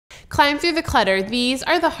climb through the clutter, these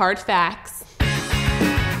are the hard facts.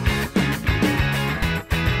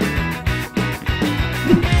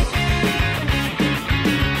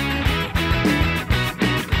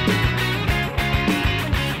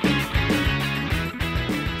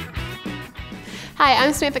 Hi,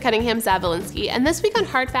 I'm Samantha Cunningham-Zabalinski, and this week on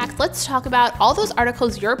Hard Facts, let's talk about all those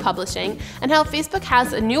articles you're publishing and how Facebook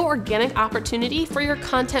has a new organic opportunity for your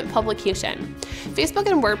content publication. Facebook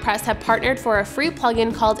and WordPress have partnered for a free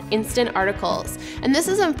plugin called Instant Articles, and this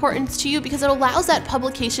is important to you because it allows that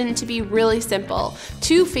publication to be really simple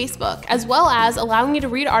to Facebook, as well as allowing you to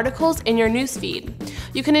read articles in your newsfeed.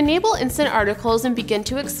 You can enable Instant Articles and begin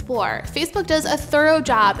to explore. Facebook does a thorough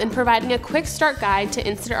job in providing a quick start guide to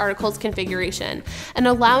Instant Articles configuration and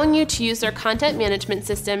allowing you to use their content management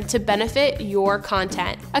system to benefit your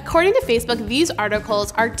content. According to Facebook, these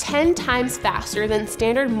articles are 10 times faster than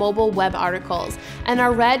standard mobile web articles and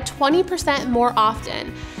are read 20% more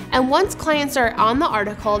often. And once clients are on the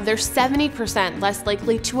article, they're 70% less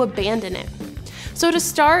likely to abandon it. So to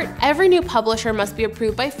start, every new publisher must be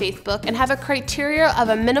approved by Facebook and have a criteria of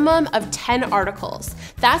a minimum of 10 articles.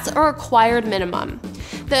 That's a required minimum.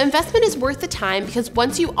 The investment is worth the time because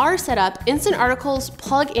once you are set up, Instant Articles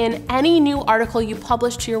plug in any new article you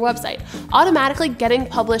publish to your website, automatically getting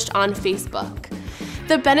published on Facebook.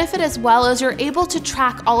 The benefit as well is you're able to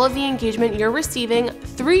track all of the engagement you're receiving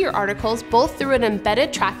through your articles, both through an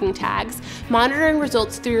embedded tracking tags, monitoring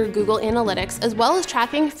results through your Google Analytics, as well as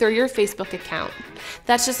tracking through your Facebook account.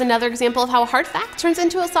 That's just another example of how a hard fact turns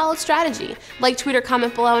into a solid strategy. Like, tweet, or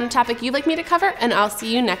comment below on a topic you'd like me to cover, and I'll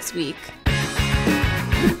see you next week.